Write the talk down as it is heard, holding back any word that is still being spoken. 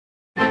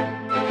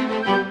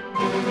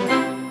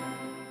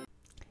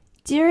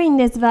During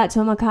this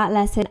virtual McArt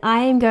lesson, I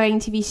am going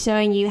to be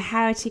showing you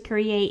how to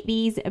create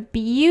these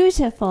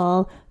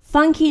beautiful,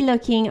 funky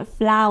looking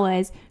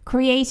flowers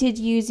created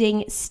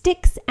using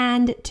sticks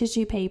and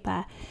tissue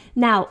paper.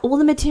 Now, all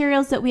the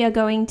materials that we are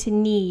going to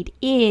need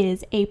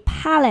is a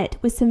palette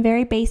with some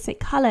very basic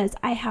colors.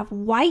 I have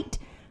white,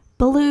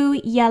 blue,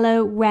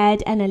 yellow,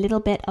 red, and a little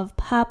bit of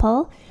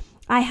purple.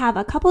 I have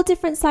a couple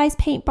different size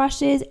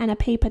paintbrushes and a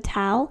paper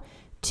towel.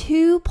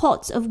 2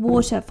 pots of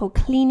water for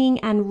cleaning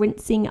and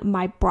rinsing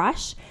my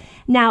brush.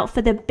 Now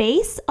for the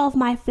base of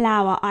my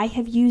flower, I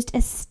have used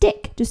a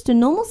stick, just a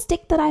normal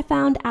stick that I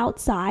found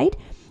outside,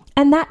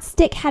 and that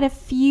stick had a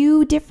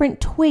few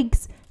different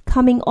twigs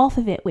coming off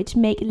of it, which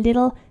make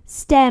little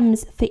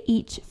stems for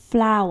each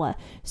flower.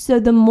 So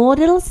the more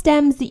little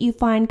stems that you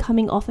find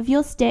coming off of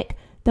your stick,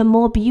 the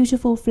more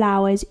beautiful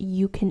flowers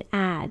you can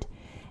add.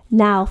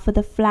 Now for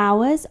the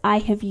flowers, I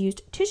have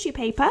used tissue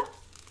paper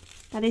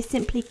that is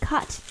simply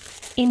cut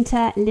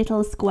into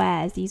little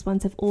squares. These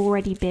ones have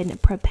already been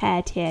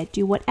prepared here.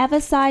 Do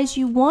whatever size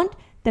you want.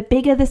 The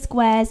bigger the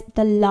squares,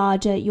 the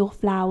larger your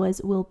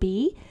flowers will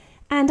be.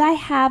 And I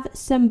have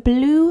some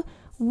blue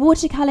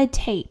watercolor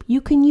tape. You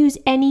can use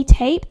any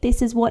tape.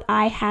 This is what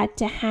I had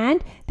to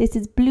hand. This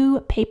is blue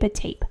paper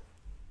tape.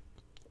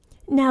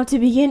 Now to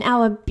begin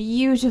our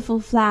beautiful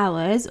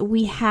flowers,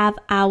 we have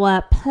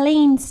our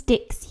plain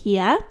sticks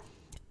here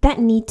that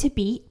need to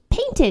be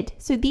painted.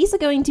 So these are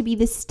going to be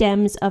the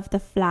stems of the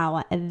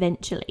flower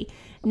eventually.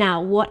 Now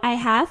what I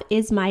have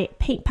is my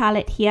paint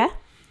palette here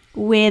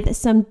with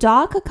some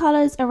darker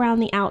colors around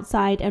the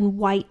outside and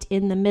white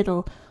in the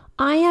middle.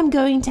 I am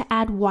going to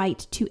add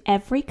white to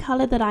every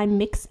color that I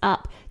mix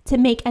up to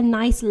make a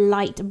nice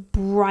light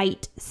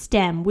bright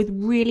stem with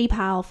really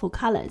powerful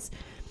colors.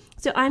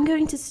 So I'm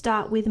going to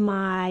start with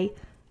my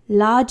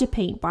larger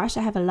paintbrush.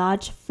 I have a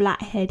large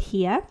flat head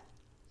here.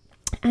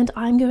 And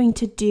I'm going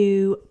to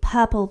do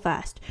purple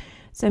first.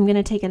 So I'm going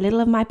to take a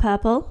little of my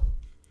purple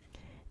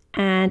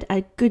and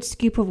a good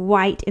scoop of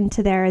white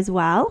into there as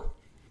well.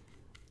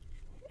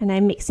 And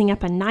I'm mixing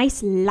up a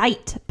nice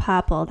light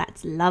purple.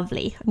 That's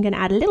lovely. I'm going to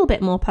add a little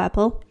bit more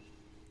purple.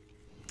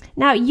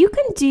 Now you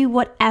can do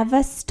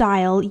whatever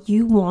style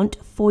you want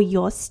for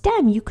your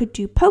stem. You could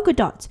do polka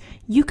dots.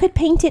 You could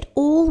paint it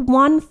all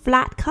one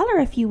flat color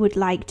if you would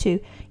like to.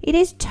 It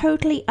is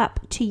totally up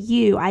to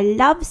you. I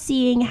love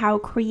seeing how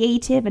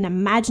creative and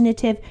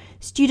imaginative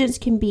students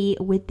can be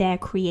with their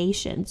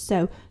creations.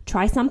 So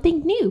try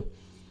something new.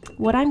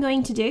 What I'm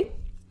going to do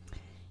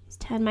is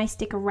turn my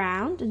stick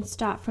around and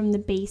start from the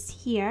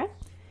base here.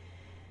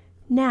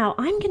 Now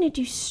I'm going to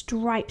do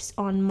stripes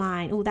on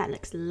mine. Oh, that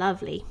looks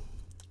lovely.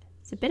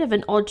 It's a bit of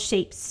an odd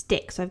shaped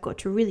stick, so I've got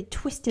to really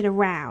twist it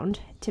around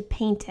to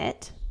paint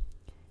it.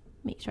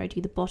 Make sure I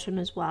do the bottom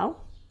as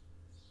well.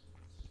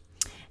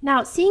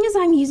 Now, seeing as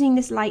I'm using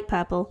this light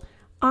purple,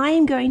 I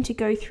am going to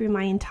go through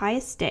my entire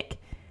stick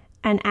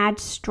and add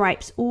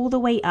stripes all the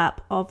way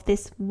up of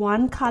this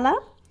one color.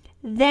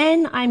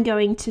 Then I'm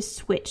going to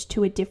switch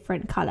to a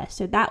different color.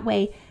 So that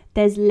way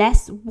there's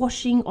less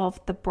washing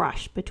of the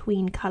brush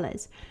between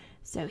colors.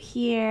 So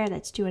here,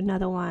 let's do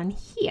another one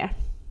here.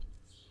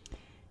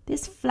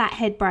 This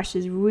flathead brush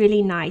is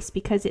really nice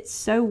because it's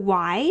so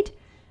wide.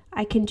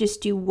 I can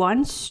just do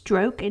one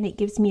stroke and it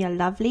gives me a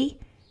lovely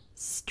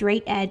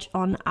straight edge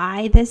on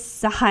either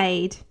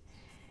side.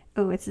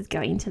 Oh, this is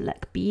going to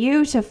look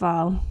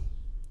beautiful.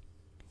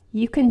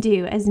 You can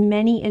do as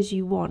many as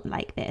you want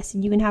like this,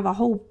 and you can have a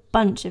whole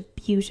bunch of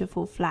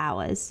beautiful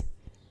flowers.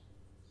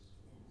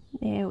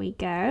 There we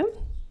go.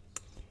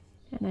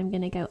 And I'm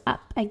going to go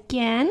up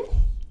again.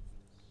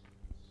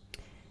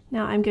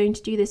 Now I'm going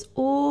to do this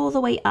all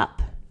the way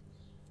up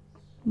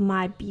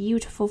my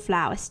beautiful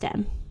flower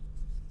stem.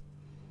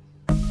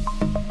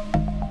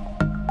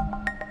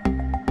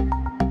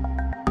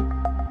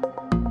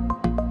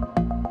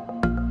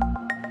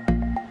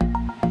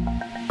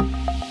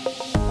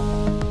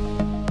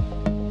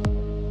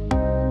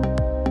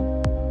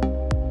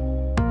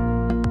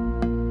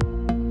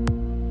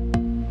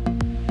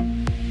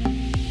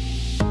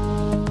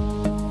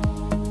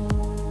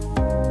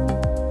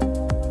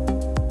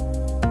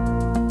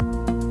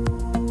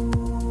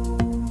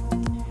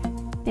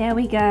 There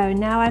we go.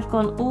 Now I've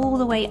gone all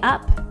the way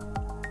up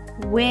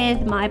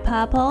with my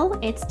purple.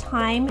 It's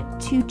time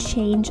to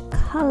change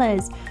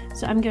colors.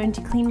 So I'm going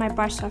to clean my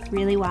brush off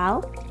really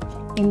well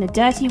in the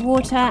dirty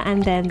water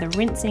and then the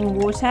rinsing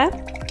water.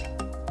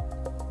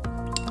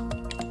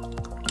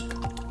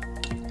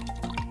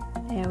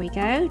 There we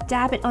go.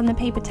 Dab it on the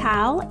paper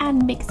towel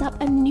and mix up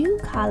a new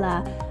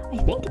color. I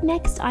think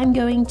next I'm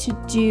going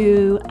to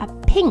do a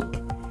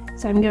pink.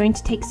 So I'm going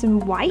to take some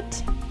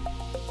white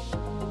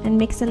and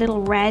mix a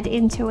little red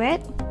into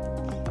it.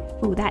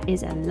 Oh, that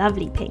is a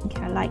lovely pink.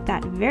 I like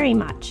that very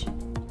much.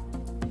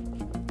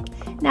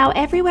 Now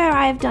everywhere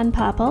I have done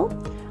purple,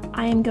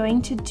 I am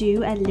going to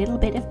do a little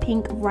bit of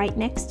pink right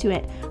next to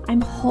it.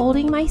 I'm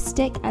holding my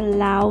stick,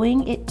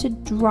 allowing it to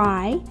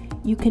dry.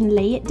 You can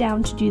lay it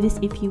down to do this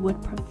if you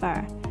would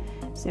prefer.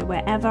 So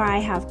wherever I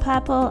have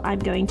purple, I'm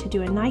going to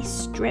do a nice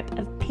strip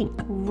of pink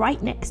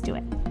right next to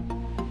it.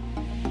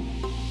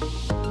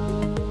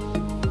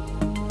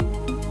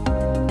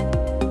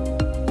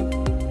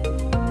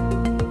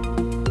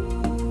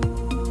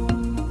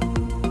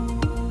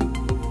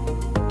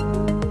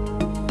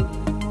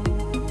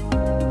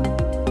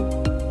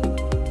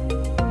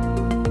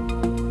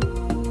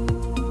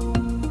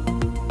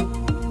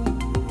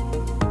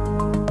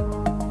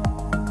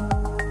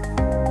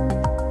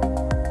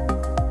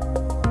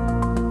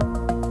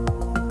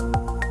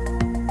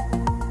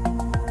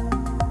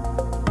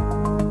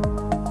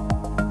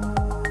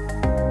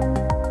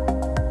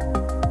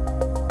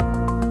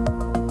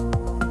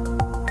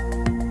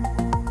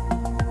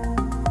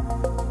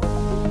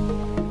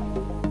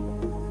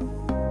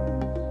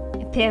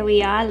 here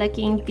we are,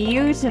 looking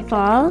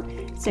beautiful.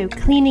 So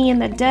cleaning in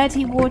the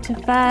dirty water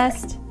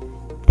first,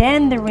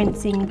 then the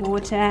rinsing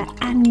water,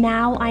 and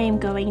now I am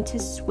going to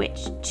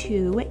switch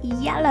to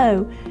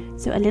yellow.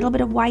 So a little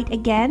bit of white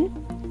again.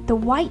 The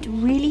white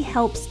really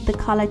helps the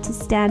color to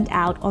stand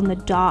out on the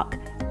dark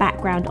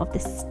background of the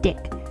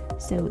stick.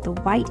 So the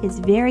white is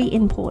very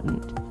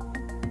important.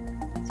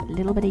 So a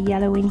little bit of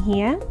yellow in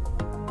here.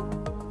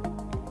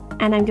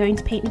 And I'm going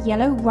to paint the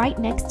yellow right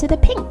next to the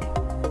pink.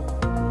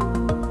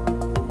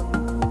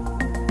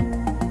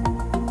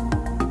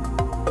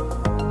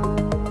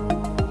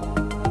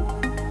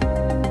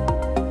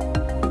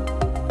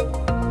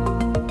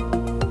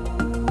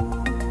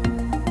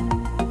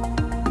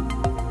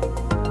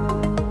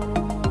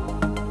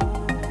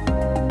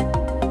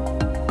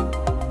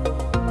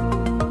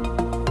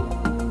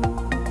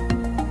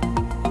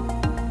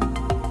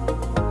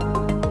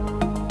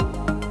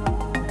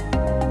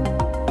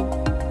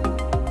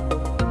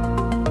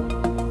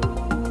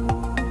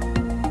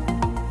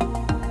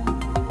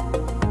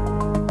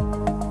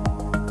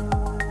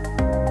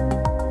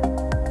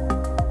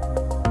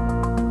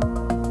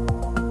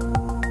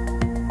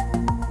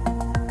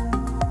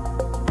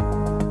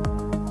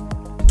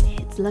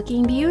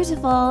 Looking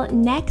beautiful.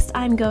 Next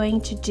I'm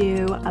going to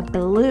do a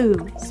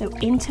blue. So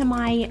into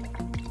my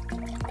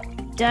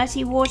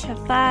dirty water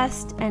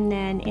first and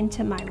then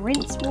into my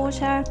rinse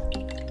water.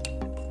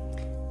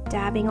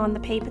 Dabbing on the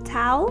paper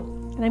towel.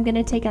 And I'm going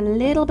to take a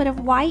little bit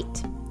of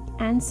white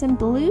and some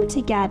blue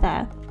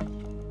together.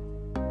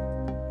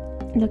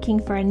 Looking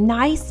for a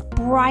nice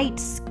bright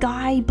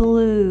sky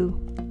blue.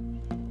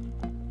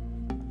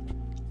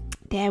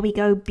 There we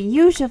go,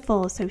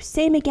 beautiful. So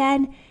same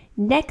again.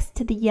 Next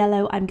to the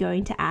yellow, I'm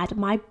going to add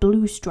my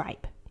blue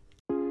stripe.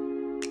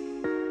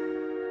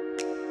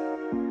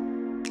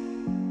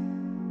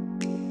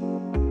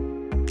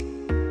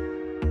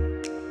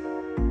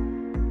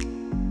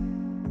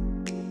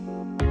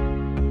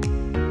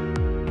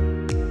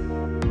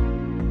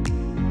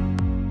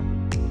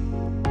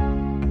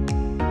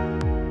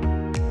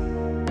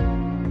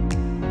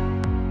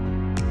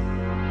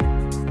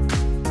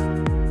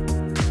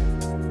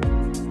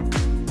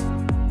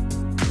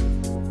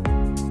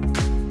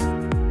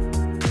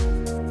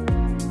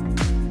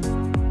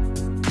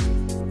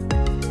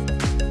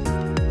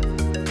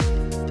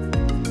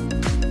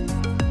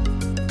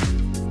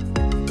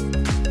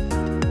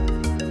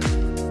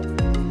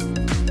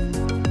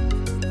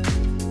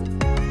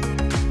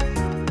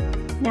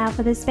 Now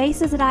for the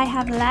spaces that I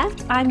have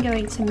left, I'm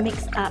going to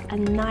mix up a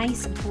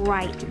nice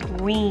bright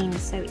green.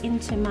 So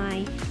into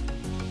my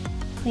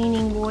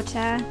cleaning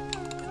water,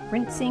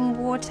 rinsing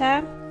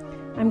water,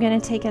 I'm going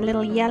to take a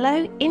little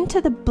yellow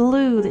into the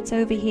blue that's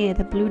over here,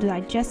 the blue that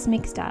I just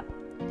mixed up.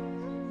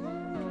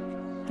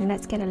 And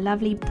let's get a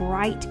lovely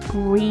bright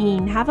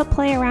green. Have a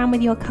play around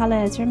with your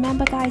colors.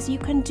 Remember guys, you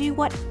can do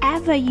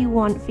whatever you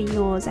want for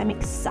yours. I'm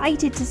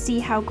excited to see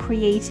how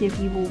creative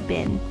you've all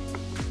been.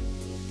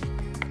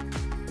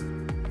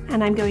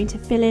 And I'm going to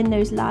fill in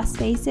those last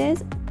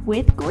spaces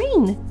with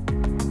green.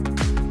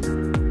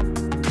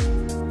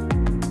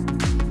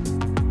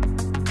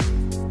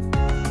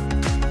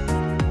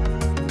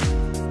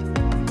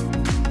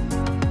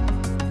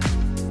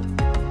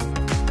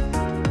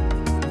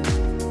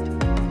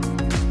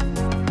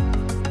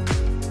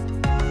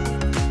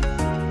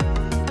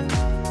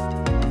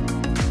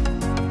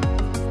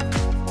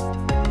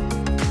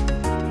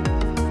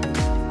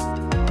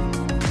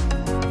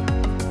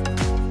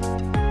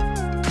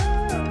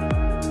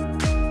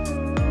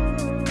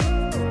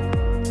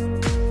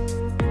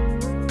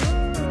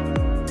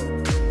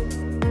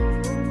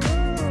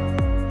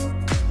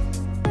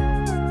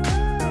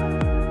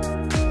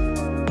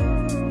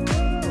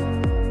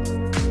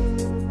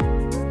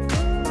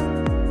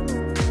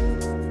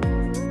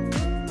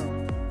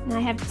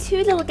 I have two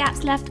little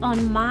gaps left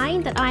on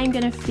mine that I'm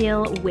going to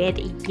fill with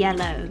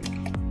yellow.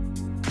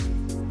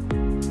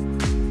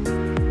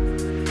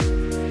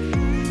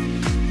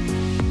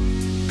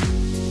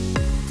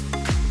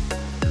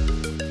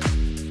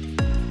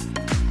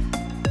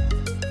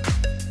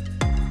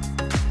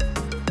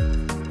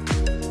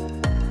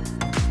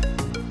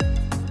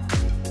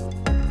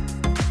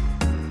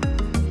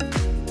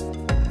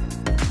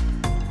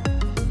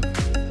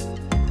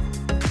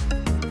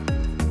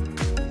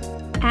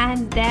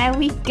 And there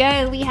we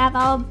go, we have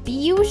our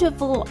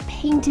beautiful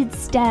painted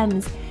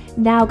stems.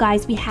 Now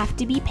guys, we have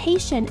to be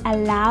patient.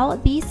 Allow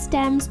these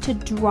stems to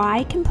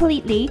dry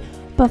completely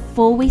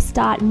before we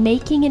start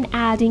making and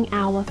adding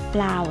our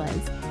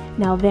flowers.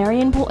 Now very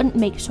important,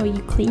 make sure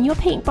you clean your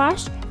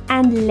paintbrush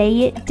and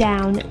lay it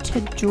down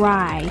to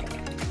dry.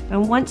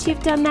 And once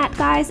you've done that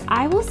guys,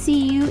 I will see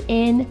you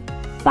in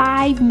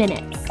 5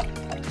 minutes.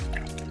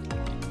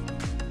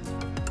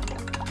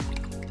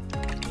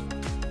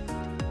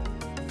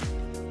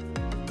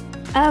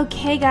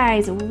 Okay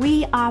guys,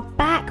 we are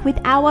back with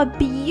our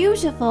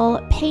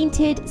beautiful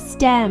painted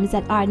stems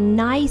that are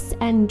nice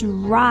and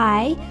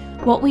dry.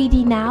 What we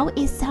need now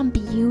is some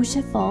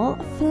beautiful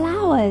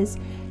flowers.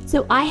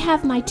 So I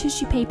have my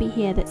tissue paper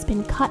here that's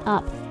been cut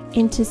up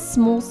into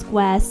small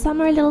squares.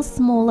 Some are a little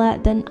smaller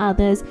than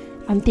others.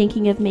 I'm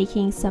thinking of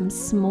making some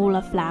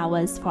smaller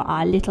flowers for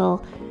our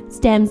little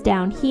stems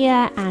down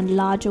here and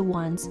larger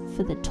ones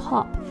for the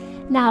top.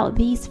 Now,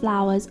 these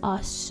flowers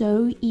are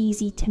so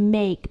easy to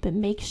make, but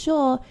make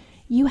sure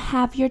you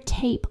have your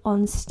tape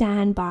on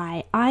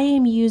standby. I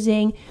am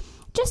using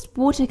just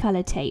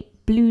watercolor tape,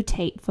 blue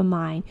tape for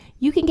mine.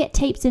 You can get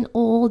tapes in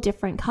all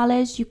different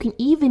colors. You can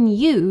even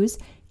use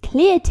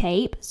clear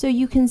tape so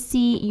you can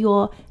see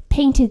your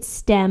painted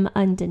stem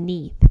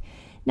underneath.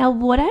 Now,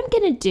 what I'm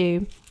going to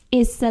do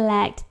is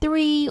select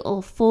 3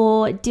 or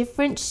 4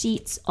 different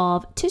sheets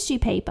of tissue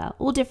paper,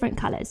 all different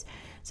colors.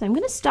 So I'm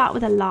going to start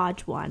with a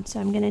large one. So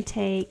I'm going to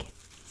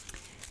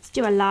let's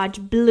do a large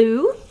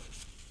blue.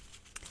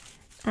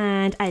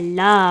 And I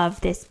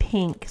love this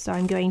pink. So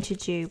I'm going to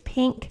do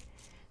pink,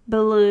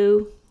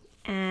 blue,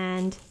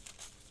 and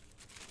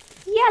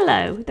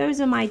yellow.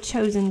 Those are my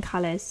chosen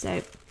colors. So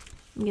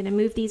I'm going to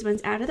move these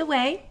ones out of the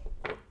way.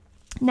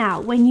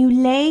 Now, when you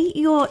lay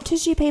your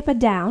tissue paper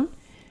down,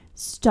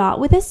 start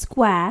with a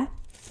square.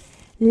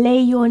 Lay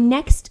your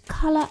next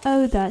color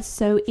over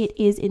so it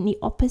is in the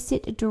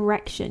opposite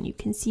direction. You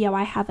can see how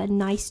I have a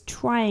nice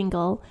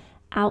triangle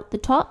out the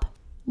top.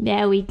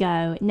 There we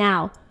go.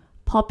 Now,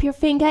 pop your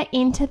finger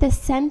into the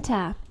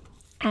center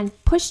and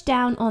push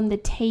down on the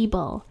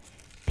table.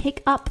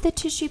 Pick up the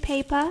tissue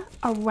paper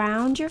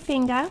around your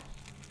finger.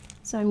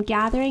 So I'm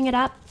gathering it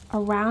up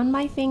around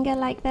my finger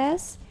like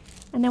this.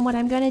 And then what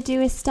I'm going to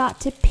do is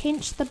start to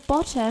pinch the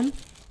bottom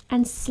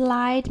and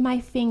slide my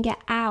finger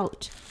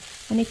out.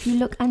 And if you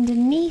look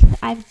underneath,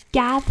 I've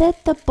gathered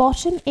the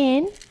bottom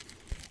in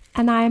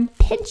and I'm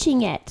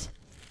pinching it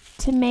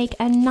to make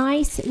a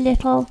nice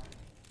little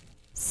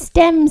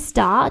stem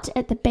start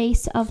at the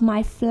base of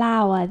my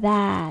flower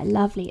there.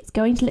 Lovely. It's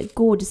going to look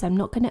gorgeous. I'm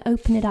not going to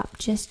open it up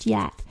just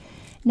yet.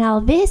 Now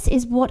this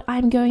is what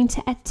I'm going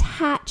to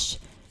attach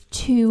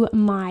to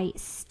my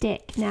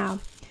stick. Now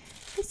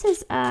this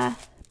is a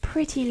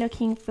pretty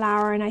looking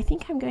flower and I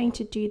think I'm going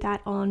to do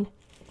that on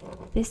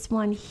this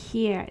one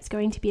here. It's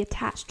going to be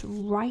attached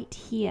right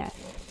here.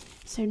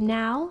 So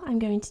now I'm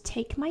going to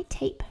take my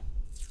tape.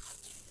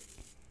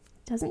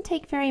 It doesn't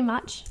take very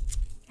much.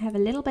 I have a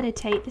little bit of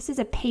tape. This is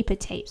a paper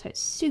tape, so it's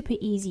super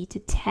easy to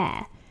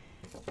tear.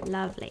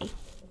 Lovely.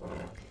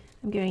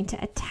 I'm going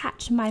to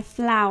attach my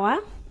flower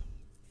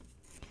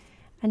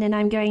and then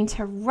I'm going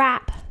to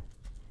wrap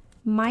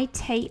my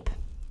tape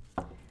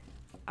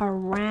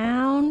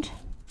around,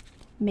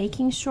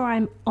 making sure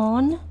I'm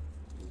on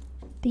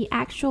the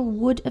actual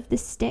wood of the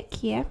stick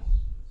here,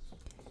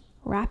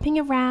 wrapping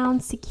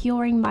around,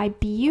 securing my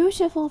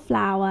beautiful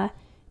flower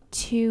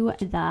to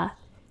the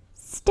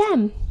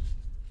stem.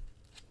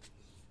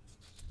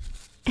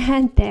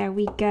 And there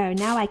we go.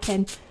 Now I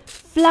can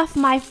fluff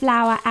my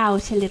flower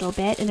out a little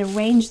bit and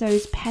arrange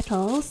those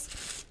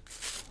petals.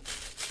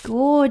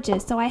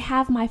 Gorgeous. So I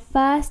have my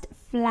first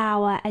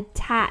flower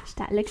attached.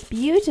 That looks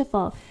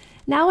beautiful.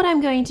 Now what I'm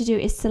going to do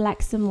is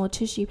select some more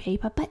tissue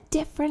paper, but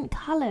different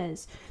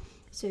colors.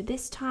 So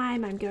this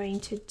time I'm going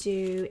to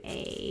do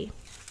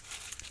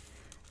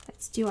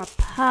let's do a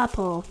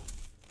purple.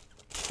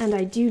 And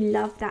I do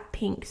love that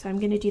pink, so I'm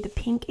going to do the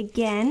pink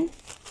again.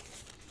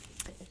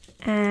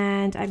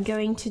 And I'm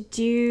going to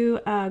do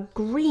a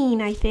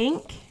green, I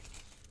think.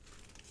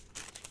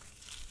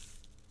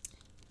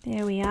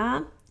 There we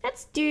are.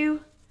 Let's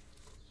do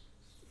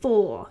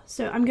 4.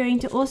 So I'm going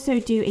to also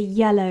do a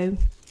yellow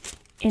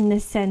in the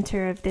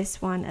center of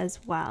this one as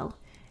well.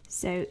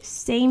 So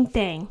same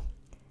thing.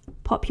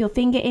 Pop your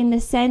finger in the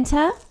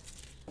center.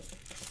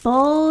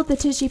 Fold the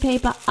tissue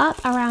paper up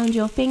around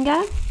your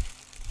finger.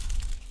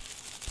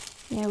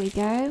 There we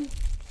go.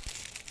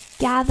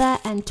 Gather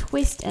and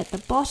twist at the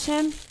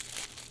bottom.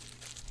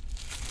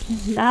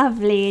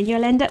 Lovely. And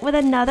you'll end up with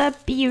another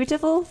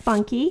beautiful,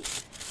 funky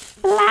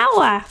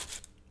flower.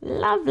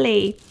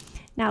 Lovely.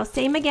 Now,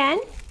 same again.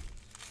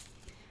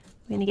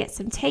 We're going to get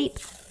some tape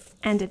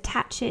and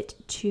attach it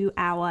to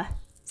our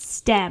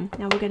stem.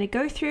 Now, we're going to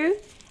go through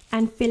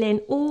and fill in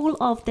all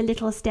of the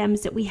little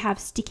stems that we have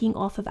sticking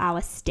off of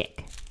our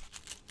stick.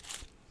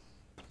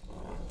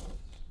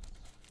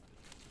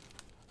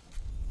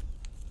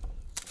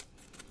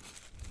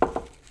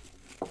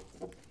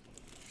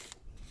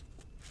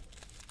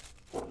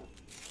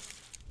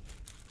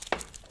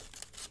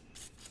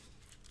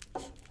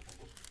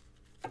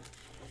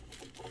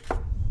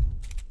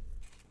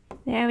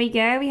 There we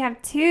go. We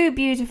have 2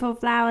 beautiful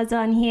flowers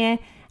on here,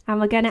 and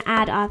we're going to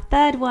add our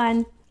third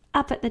one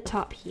up at the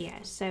top here.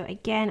 So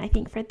again, I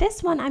think for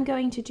this one, I'm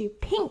going to do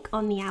pink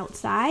on the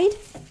outside.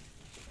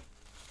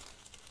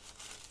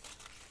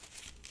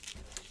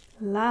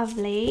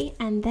 Lovely.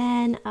 And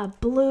then a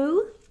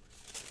blue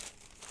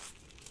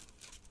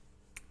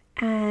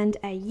and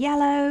a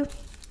yellow.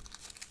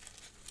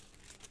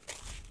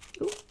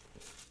 Ooh,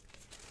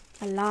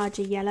 a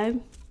larger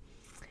yellow.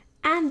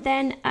 And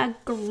then a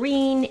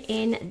green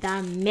in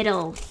the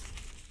middle.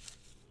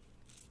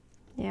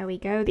 There we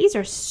go. These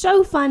are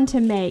so fun to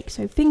make.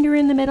 So finger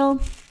in the middle,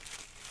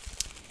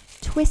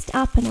 twist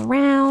up and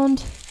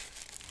around.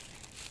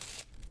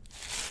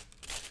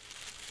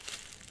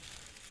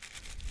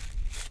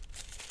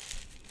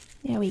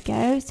 There we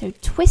go. So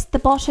twist the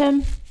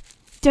bottom.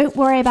 Don't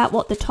worry about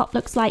what the top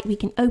looks like. We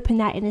can open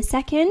that in a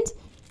second.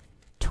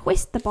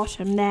 Twist the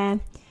bottom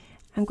there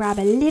and grab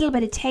a little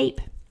bit of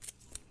tape.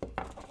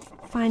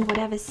 Find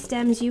whatever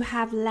stems you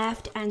have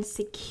left and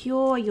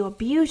secure your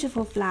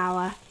beautiful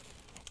flower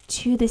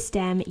to the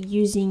stem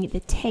using the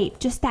tape.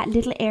 Just that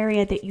little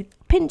area that you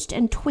pinched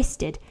and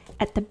twisted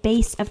at the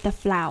base of the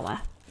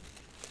flower.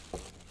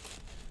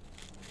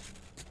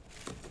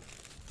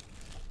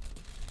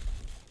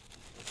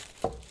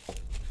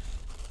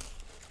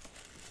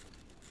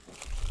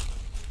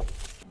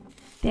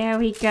 There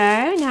we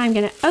go. Now I'm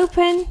going to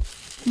open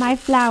my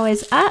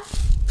flowers up.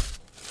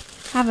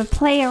 Have a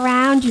play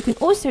around. You can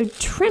also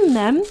trim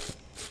them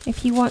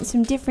if you want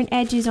some different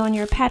edges on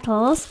your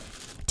petals.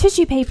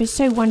 Tissue paper is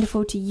so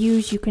wonderful to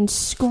use. You can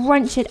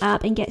scrunch it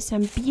up and get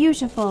some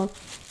beautiful,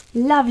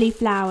 lovely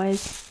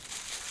flowers.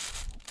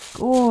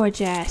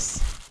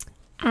 Gorgeous.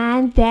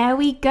 And there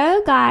we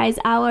go, guys.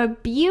 Our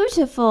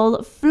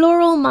beautiful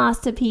floral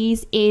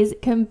masterpiece is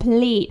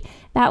complete.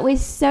 That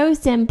was so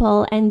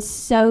simple and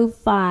so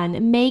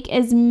fun. Make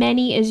as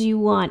many as you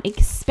want.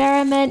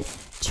 Experiment.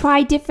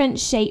 Try different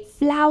shaped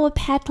flower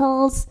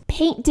petals,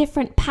 paint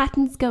different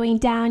patterns going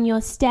down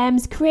your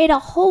stems, create a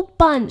whole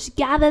bunch,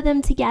 gather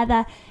them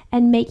together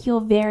and make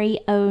your very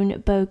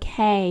own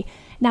bouquet.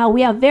 Now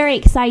we are very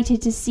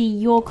excited to see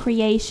your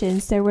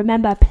creations, so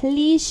remember,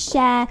 please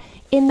share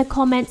in the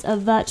comments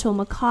of Virtual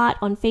McArt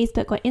on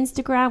Facebook or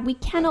Instagram. We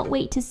cannot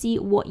wait to see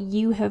what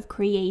you have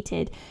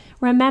created.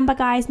 Remember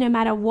guys, no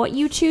matter what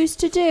you choose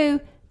to do,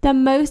 the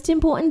most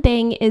important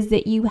thing is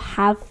that you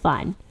have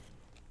fun.